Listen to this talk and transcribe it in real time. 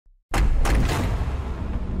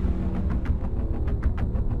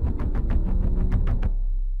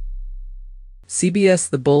CBS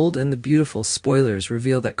The Bold and the Beautiful spoilers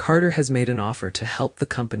reveal that Carter has made an offer to help the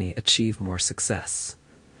company achieve more success.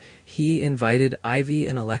 He invited Ivy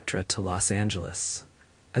and Elektra to Los Angeles.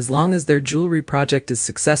 As long as their jewelry project is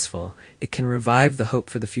successful, it can revive the Hope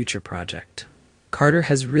for the Future project. Carter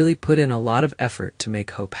has really put in a lot of effort to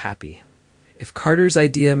make Hope happy. If Carter's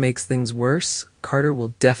idea makes things worse, Carter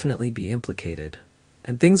will definitely be implicated.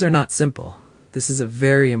 And things are not simple. This is a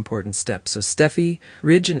very important step, so Steffi,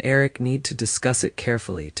 Ridge, and Eric need to discuss it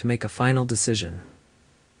carefully to make a final decision.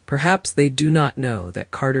 Perhaps they do not know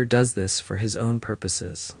that Carter does this for his own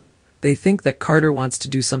purposes. They think that Carter wants to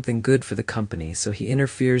do something good for the company, so he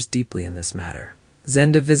interferes deeply in this matter.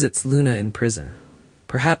 Zenda visits Luna in prison.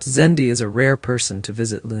 Perhaps Zendi is a rare person to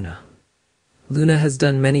visit Luna. Luna has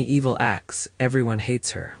done many evil acts, everyone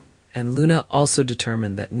hates her, and Luna also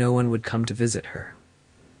determined that no one would come to visit her.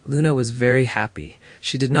 Luna was very happy.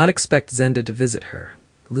 She did not expect Zenda to visit her.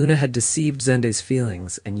 Luna had deceived Zende's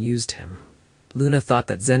feelings and used him. Luna thought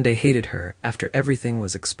that Zende hated her after everything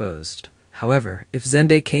was exposed. However, if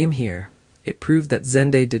Zende came here, it proved that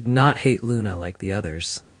Zende did not hate Luna like the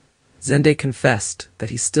others. Zende confessed that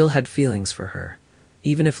he still had feelings for her.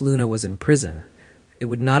 Even if Luna was in prison, it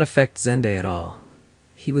would not affect Zende at all.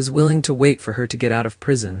 He was willing to wait for her to get out of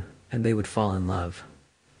prison, and they would fall in love.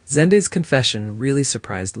 Zende's confession really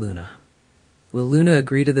surprised Luna. Will Luna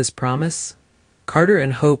agree to this promise? Carter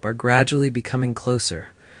and Hope are gradually becoming closer,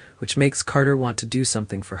 which makes Carter want to do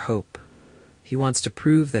something for Hope. He wants to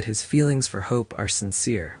prove that his feelings for Hope are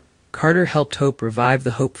sincere. Carter helped Hope revive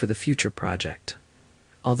the Hope for the Future project.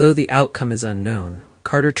 Although the outcome is unknown,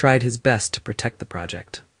 Carter tried his best to protect the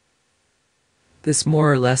project. This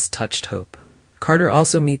more or less touched Hope. Carter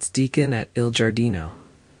also meets Deacon at Il Giardino.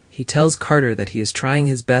 He tells Carter that he is trying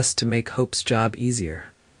his best to make Hope's job easier.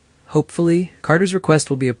 Hopefully, Carter's request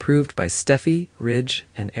will be approved by Steffi, Ridge,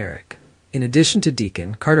 and Eric. In addition to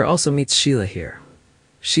Deacon, Carter also meets Sheila here.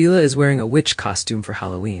 Sheila is wearing a witch costume for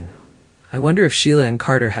Halloween. I wonder if Sheila and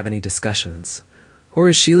Carter have any discussions. Or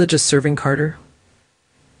is Sheila just serving Carter?